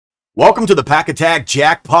Welcome to the Pack Attack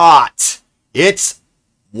Jackpot. It's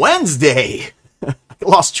Wednesday. I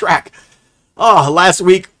lost track. Last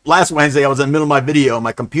Wednesday, I was in the middle of my video and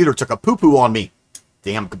my computer took a poo-poo on me.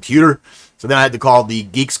 Damn computer. So then I had to call the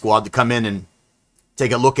Geek Squad to come in and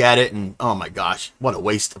take a look at it. And oh my gosh, what a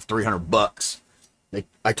waste of $300.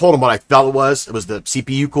 I told them what I felt it was. It was the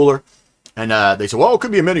CPU cooler. And they said, well, it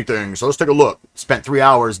could be many things, so let's take a look. Spent 3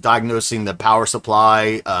 hours diagnosing the power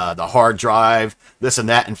supply, the hard drive, this and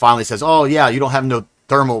that, and finally says, oh, yeah, you don't have no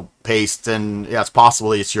thermal paste, and yeah, it's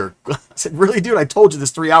possible it's your... I said, really, dude? I told you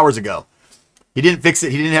this 3 hours ago. He didn't fix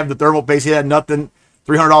it. He didn't have the thermal paste. He had nothing.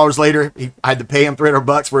 $300 later, I had to pay him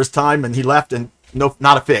 $300 for his time, and he left, and no,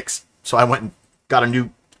 not a fix. So I went and got a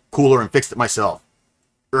new cooler and fixed it myself.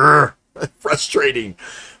 Urgh, frustrating.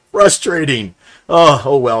 Frustrating.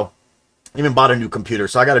 Oh, well. Even bought a new computer,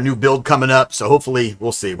 so I got a new build coming up, so hopefully,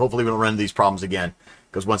 we'll see. Hopefully we don't run into these problems again,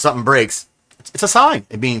 because when something breaks, it's a sign.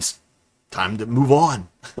 It means time to move on.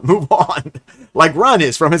 Move on, like Ron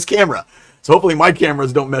is from his camera. So hopefully my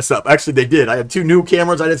cameras don't mess up. Actually, they did. I have two new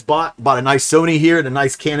cameras I just bought. Bought a nice Sony here and a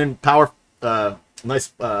nice Canon power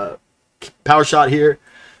shot here,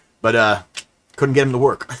 but couldn't get them to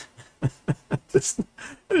work. It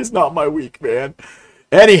is not my week, man.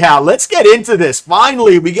 Anyhow, let's get into this.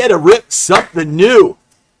 Finally, we get to rip something new.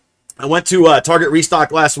 I went to Target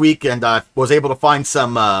Restock last week and was able to find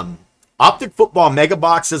some Optic football mega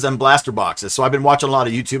boxes and blaster boxes. So I've been watching a lot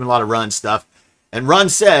of YouTube and a lot of Run stuff. And Run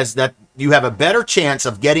says that you have a better chance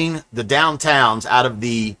of getting the downtowns out of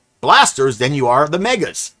the blasters than you are the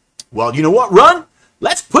megas. Well, you know what, Run?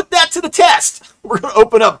 Let's put that to the test. We're going to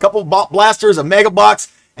open up a couple blasters, a mega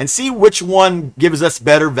box, and see which one gives us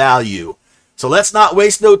better value. So let's not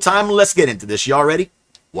waste no time and let's get into this. Y'all ready?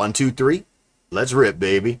 1, 2, 3. Let's rip,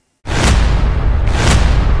 baby.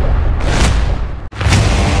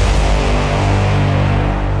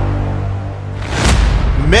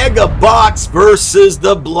 Mega Box versus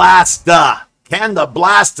the Blaster. Can the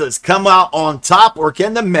Blasters come out on top or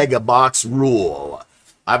can the Mega Box rule?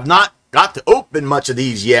 I've not got to open much of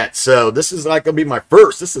these yet, so this is like going to be my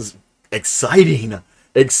first. This is exciting.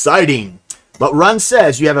 Exciting. But Run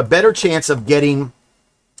says you have a better chance of getting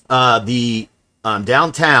the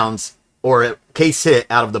downtowns or a case hit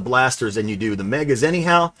out of the blasters than you do the megas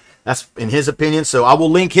anyhow. That's in his opinion. So I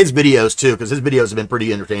will link his videos too, because his videos have been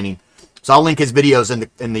pretty entertaining. So I'll link his videos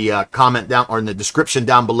in the comment down or in the description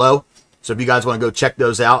down below. So if you guys want to go check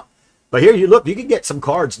those out. But here you look, you can get some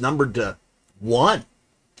cards numbered to 1.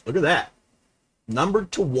 Look at that.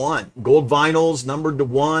 Numbered to 1. Gold vinyls numbered to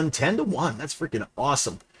 1, 10 to 1. That's freaking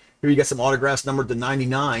awesome. Here you got some autographs numbered to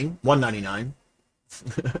 99, 199.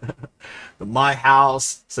 The My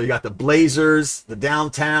House. So you got the Blazers, the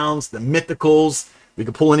Downtowns, the Mythicals. We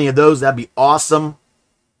could pull any of those. That'd be awesome.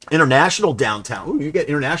 International Downtown. Ooh, you get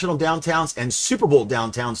International Downtowns and Super Bowl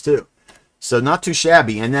Downtowns too. So not too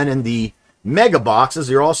shabby. And then in the Mega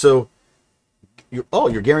Boxes, you're also...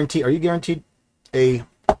 you're guaranteed... Are you guaranteed a...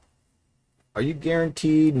 Are you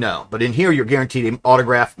guaranteed? No. But in here, you're guaranteed an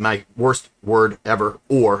autograph, my worst word ever,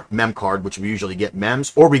 or mem card, which we usually get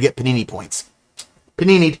mems, or we get panini points.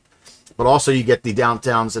 Panini'd. But also you get the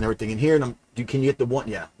downtowns and everything in here. And can you get the 1?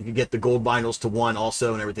 Yeah. You can get the gold vinyls to 1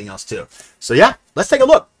 also and everything else too. So yeah, let's take a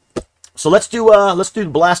look. So let's do the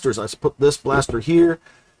blasters. Let's put this blaster here.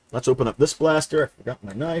 Let's open up this blaster. I forgot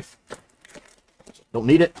my knife. Don't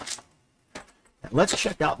need it. And let's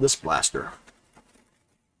check out this blaster.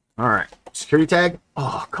 All right. Security tag?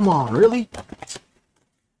 Oh, come on, really?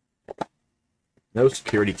 No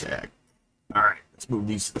security tag. All right, let's move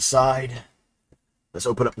these to the side. Let's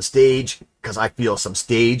open up the stage because I feel some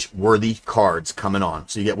stage-worthy cards coming on.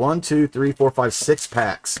 So you get 1, 2, 3, 4, 5, 6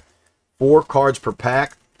 packs. 4 cards per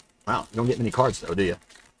pack. Wow, you don't get many cards though, do you?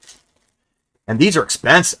 And these are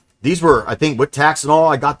expensive. These were, I think, with tax and all,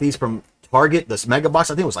 I got these from Target. This Mega Box,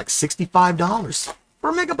 I think it was like $65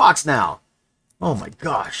 for a Mega Box now. Oh my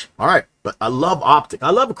gosh. All right. But I love Optic. I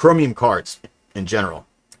love chromium cards in general.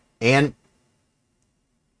 And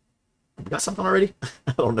we got something already?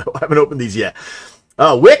 I don't know. I haven't opened these yet.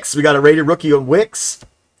 Wicks. We got a rated rookie on Wicks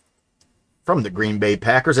from the Green Bay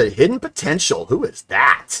Packers at Hidden Potential. Who is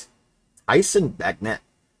that? Tyson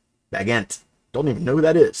Bagent. Don't even know who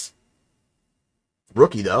that is.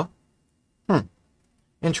 Rookie, though.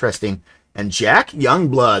 Interesting. And Jack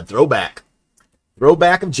Youngblood. Throwback.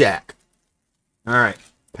 Throwback of Jack. All right,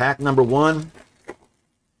 pack number 1.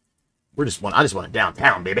 I just want it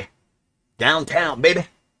downtown, baby. Downtown, baby.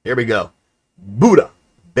 Here we go. Buddha.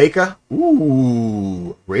 Baker.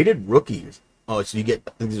 Ooh, rated rookies. Oh, so you get,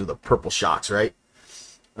 I think these are the purple shocks, right?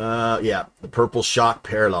 Yeah, the purple shock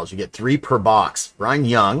parallels. You get 3 per box. Brian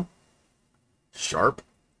Young. Sharp.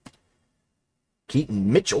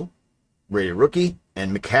 Keaton Mitchell, rated rookie,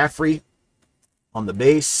 and McCaffrey on the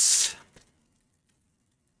base.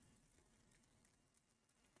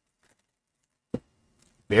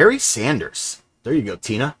 Barry Sanders. There you go,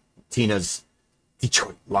 Tina. Tina's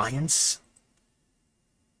Detroit Lions.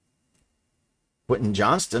 Quentin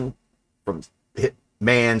Johnston from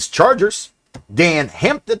Hitman's Chargers. Dan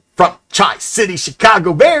Hampton from Tri-City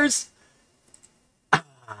Chicago Bears.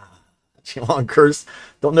 Long curse.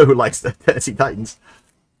 Don't know who likes the Tennessee Titans.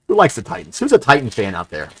 Who likes the Titans? Who's a Titan fan out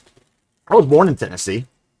there? I was born in Tennessee.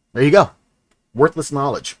 There you go. Worthless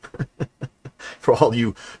knowledge. For all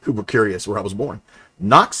you who were curious where I was born.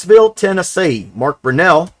 Knoxville, Tennessee. Mark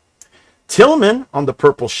Brunell. Tillman on the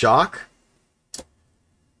Purple Shock.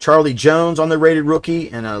 Charlie Jones on the rated rookie.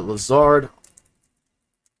 And a Lazard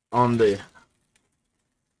on the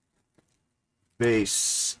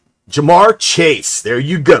base. Jamar Chase. There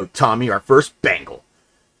you go, Tommy. Our first Bengal.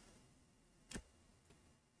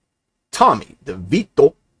 Tommy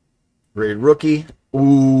DeVito. Rated rookie.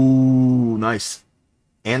 Ooh, nice.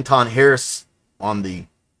 Anton Harris on the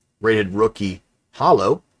rated rookie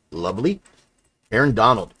hollow. Lovely. Aaron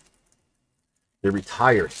Donald. They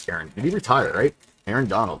retired. Aaron. Did he retire, right? Aaron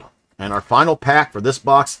Donald. And our final pack for this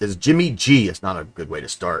box is Jimmy G. It's not a good way to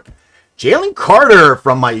start. Jalen Carter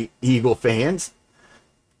from my Eagle fans.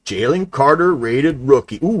 Jalen Carter rated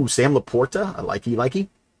rookie. Ooh, Sam Laporta. I likey.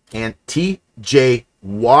 And T.J.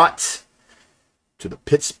 Watt to the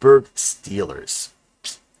Pittsburgh Steelers.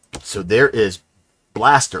 So there is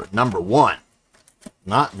Blaster number 1.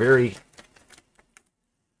 Not very...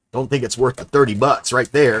 Don't think it's worth the $30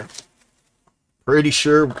 right there. Pretty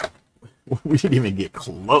sure we didn't even get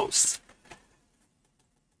close.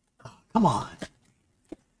 Oh, come on.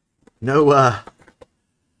 No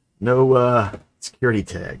security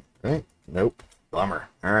tag, right? Nope. Bummer.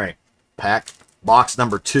 All right. Pack box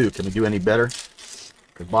number 2. Can we do any better?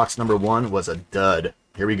 Because box number 1 was a dud.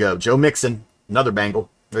 Here we go. Joe Mixon, another Bengal.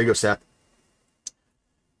 There you go, Seth.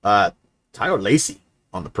 Tyler Lacey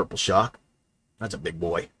on the Purple Shock. That's a big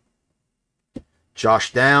boy.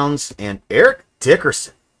 Josh Downs and Eric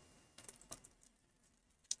Dickerson.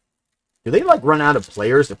 Do they like run out of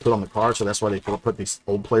players to put on the card, so that's why they put these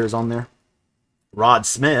old players on there? Rod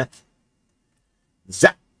Smith.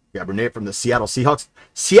 Zach Cabernet from the Seattle Seahawks.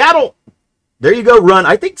 Seattle. There you go, run.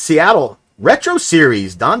 I think Seattle. Retro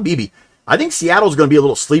Series. Don Beebe. I think Seattle's going to be a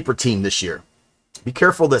little sleeper team this year. Be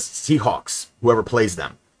careful the Seahawks, whoever plays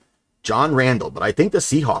them. John Randall. But I think the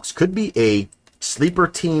Seahawks could be a sleeper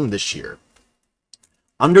team this year.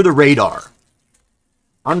 Under the radar.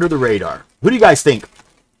 Under the radar. Who do you guys think?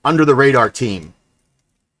 Under the radar team.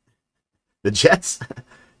 The Jets.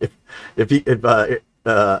 if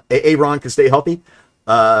Aaron can stay healthy.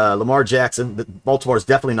 Lamar Jackson. Baltimore's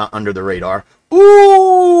definitely not under the radar.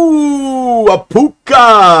 Ooh, a Puka.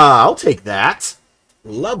 I'll take that.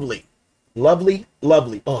 Lovely. Lovely.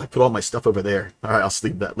 Oh, I put all my stuff over there. All right, I'll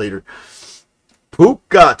sleep that later.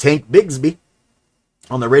 Puka. Tank Bigsby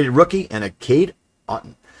on the rated rookie. And a Cade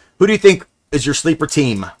Otton. Who do you think is your sleeper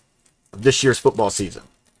team of this year's football season?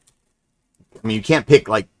 I mean, you can't pick,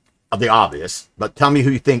 like, the obvious, but tell me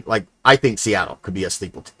who you think. Like, I think Seattle could be a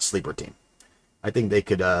sleeper team. I think they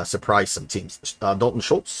could surprise some teams. Dalton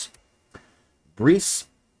Schultz, Brees,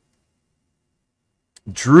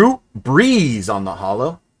 Drew Brees on the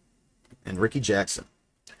hollow, and Ricky Jackson.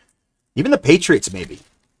 Even the Patriots, maybe.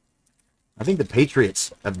 I think the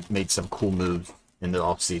Patriots have made some cool moves in the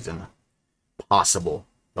offseason. Possible.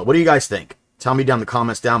 But what do you guys think? Tell me down in the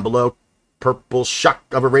comments down below. Purple Shock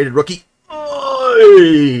of a rated rookie.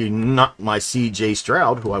 Not my C.J.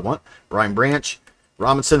 Stroud, who I want. Brian Branch.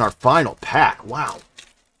 Robinson, our final pack. Wow.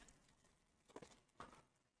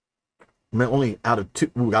 I'm only out of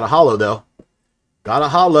 2. Ooh, got a hollow, though. Got a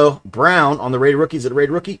hollow. Brown on the rated rookie. Is it a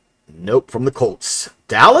rated rookie? Nope, from the Colts.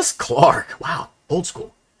 Dallas Clark. Wow, old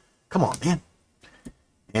school. Come on, man.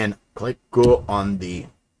 And Claypool on the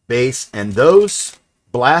base. And those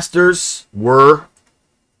blasters were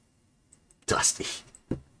dusty.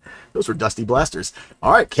 Those were dusty blasters.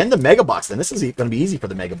 All right, Ken the Mega Box. Then this is going to be easy for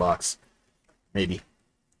the Mega Box. Maybe.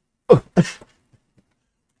 Oh.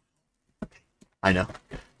 I know.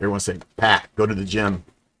 Everyone's saying, pack, go to the gym.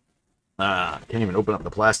 Can't even open up the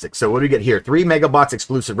plastic. So what do we get here? 3 Mega Box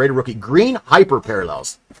exclusive rated rookie green hyper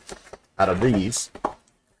parallels out of these.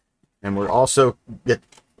 And we're also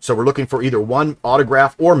so we're looking for either one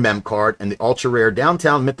autograph or mem card and the ultra rare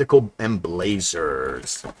Downtown Mythical and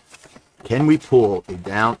Blazers. Can we pull a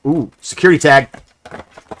down? Ooh, security tag.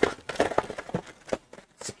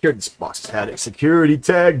 Security box had a security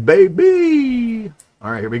tag, baby.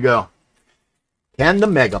 All right, here we go. Can the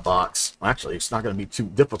Mega Box Actually, it's not going to be too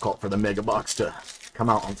difficult for the Mega Box to come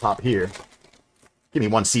out on top here. Give me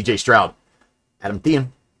one C.J. Stroud. Adam Thielen.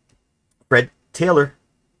 Fred Taylor.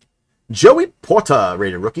 Joey Porta,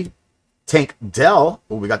 rated rookie. Tank Dell.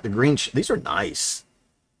 Oh, we got the green. These are nice.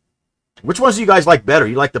 Which ones do you guys like better?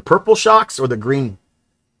 You like the purple shocks or the green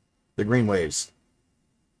waves?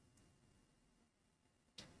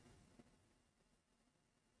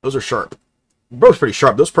 Those are sharp. Both pretty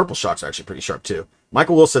sharp. Those purple shocks are actually pretty sharp too.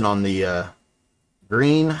 Michael Wilson on the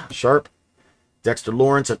green, sharp. Dexter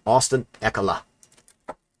Lawrence and Austin Eckler.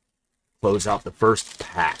 Close out the first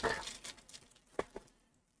pack.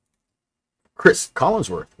 Chris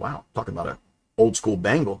Collinsworth. Wow, talking about an old school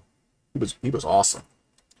Bengal. He was awesome.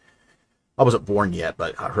 I wasn't born yet,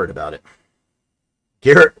 but I heard about it.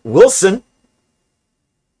 Garrett Wilson.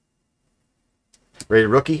 Rated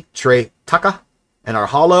rookie, Trey Tucker. And our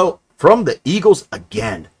holo from the Eagles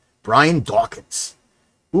again, Brian Dawkins.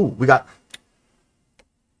 Ooh, we got...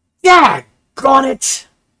 Yeah, got it!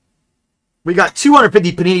 We got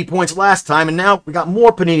 250 Panini points last time, and now we got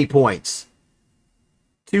more Panini points.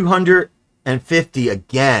 250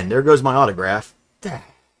 again. There goes my autograph. Dang.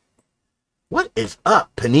 What is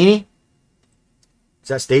up, Panini? Is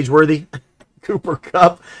that stage worthy? Cooper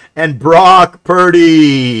Kupp and Brock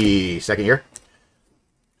Purdy. Second year.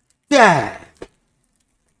 Yeah.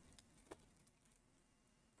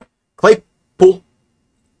 Claypool.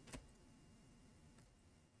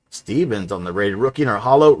 Stevens on the rated rookie in our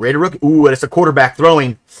holo. Rated rookie. Ooh, and it's a quarterback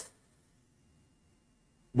throwing.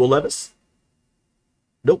 Will Levis.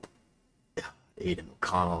 Nope. Aiden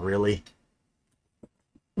O'Connell, really?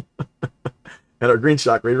 And our green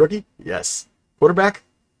shock rated rookie? Yes. Quarterback?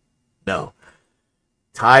 No.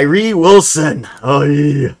 Tyree Wilson. Oh,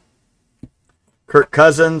 yeah. Kirk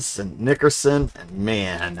Cousins and Nickerson. And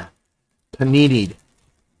man, Panini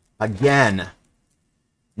again.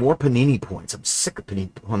 More Panini points. I'm sick of Panini.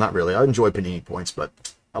 Well, not really. I enjoy Panini points, but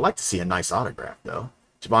I like to see a nice autograph, though.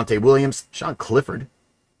 Javonte Williams. Sean Clifford.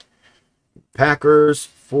 Packers.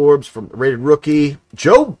 Forbes from the rated rookie.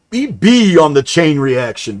 Joe B.B. on the chain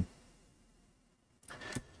reaction.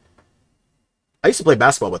 I used to play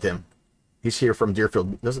basketball with him. He's here from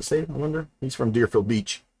Deerfield. Does it say? I wonder. He's from Deerfield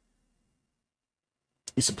Beach.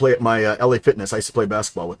 He used to play at my LA Fitness. I used to play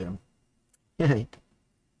basketball with him. Yeah.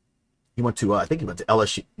 He went to, I think he went to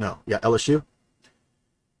LSU. No, yeah, LSU.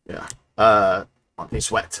 Yeah. He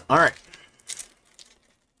Sweat. All right.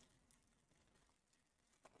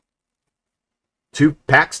 2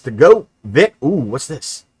 packs to go. Vic. Ooh, what's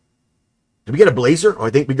this? Did we get a Blazer? Oh, I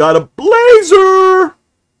think we got a Blazer.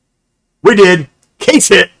 We did. Case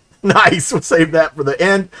hit. Nice. We'll save that for the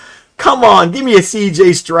end. Come on. Give me a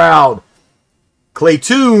C.J. Stroud.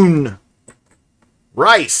 Claytoon.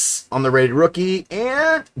 Rice on the rated rookie.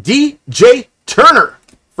 And D.J. Turner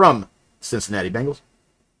from Cincinnati Bengals.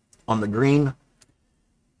 On the green.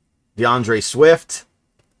 DeAndre Swift.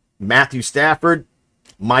 Matthew Stafford.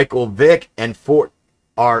 Michael Vick. And for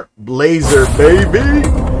our Blazer, baby.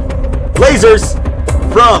 Blazers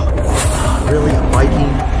from... Really? A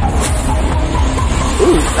Viking?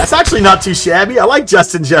 Ooh, that's actually not too shabby. I like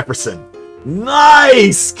Justin Jefferson.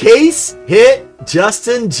 Nice! Case hit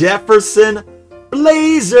Justin Jefferson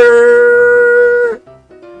Blazer.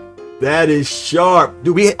 That is sharp.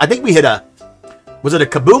 Dude, I think we hit a... Was it a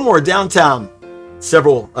Kaboom or a Downtown?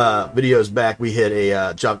 Several videos back, we hit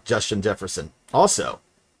a Justin Jefferson. Also,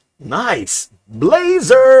 nice.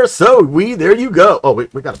 Blazer. So, there you go. Oh, we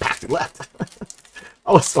got a pack left.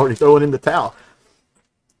 I was already throwing in the towel.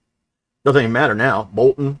 Doesn't even matter now.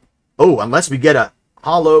 Bolton. Oh, unless we get a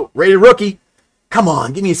holo rated rookie. Come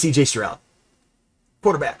on, give me a C.J. Stroud.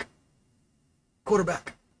 Quarterback.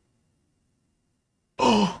 Quarterback.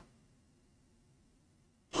 Oh.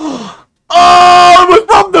 Oh, it was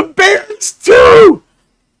from the Bears, too.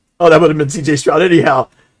 Oh, that would have been C.J. Stroud anyhow.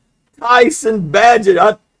 Tyson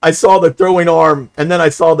Badgett. I saw the throwing arm, and then I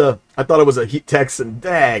thought it was a Heat Texan.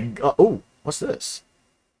 Dag. Oh, what's this?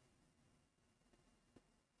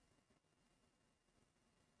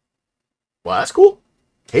 Well, that's cool.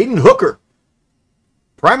 Hayden Hooker.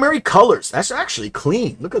 Primary colors. That's actually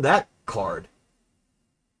clean. Look at that card.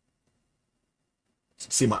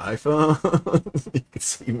 See my iPhone? You can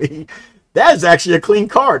see me. That is actually a clean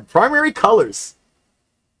card. Primary colors.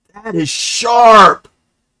 That is sharp.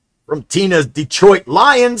 From Tina's Detroit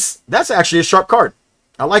Lions. That's actually a sharp card.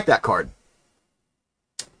 I like that card.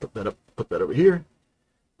 Put that up. Put that over here.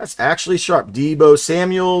 That's actually sharp. Deebo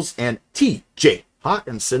Samuels and T.J.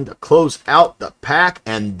 Hawkinson to close out the pack.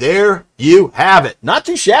 And there you have it. Not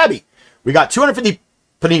too shabby. We got 250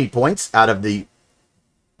 Panini points out of the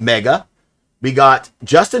Mega. We got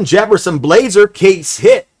Justin Jefferson Blazer case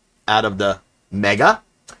hit out of the Mega.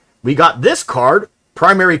 We got this card,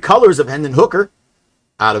 Primary Colors of Hendon Hooker,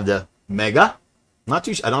 out of the Mega. Not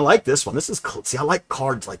too. I don't like this one. This is, see, I like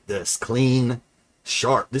cards like this, clean,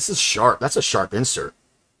 sharp. This is sharp. That's a sharp insert.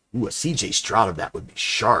 Ooh, a CJ Stroud of that would be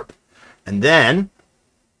sharp. And then,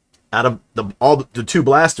 out of all the 2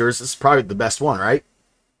 blasters, this is probably the best one, right?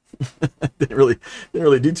 didn't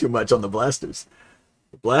really do too much on the blasters.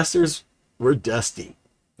 The blasters were dusty,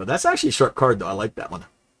 but that's actually a short card though. I like that one.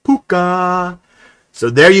 Puka. So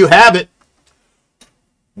there you have it.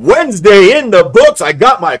 Wednesday in the books. I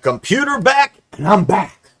got my computer back, and I'm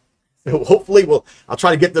back. So hopefully I'll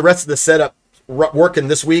try to get the rest of the setup working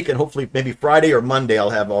this week, and hopefully maybe Friday or Monday I'll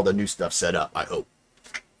have all the new stuff set up. I hope.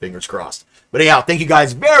 Fingers crossed. But anyhow, thank you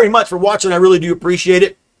guys very much for watching. I really do appreciate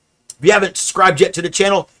it. If you haven't subscribed yet to the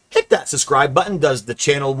channel, hit that subscribe button. Does the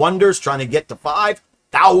channel wonders. Trying to get to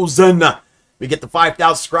 5,000. We get to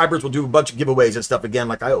 5,000 subscribers, we'll do a bunch of giveaways and stuff again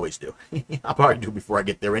like I always do. I'll probably do before I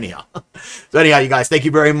get there anyhow. So anyhow, you guys, thank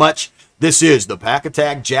you very much. This is the Pack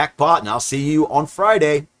Attack Jackpot, and I'll see you on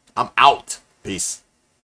Friday. I'm out. Peace.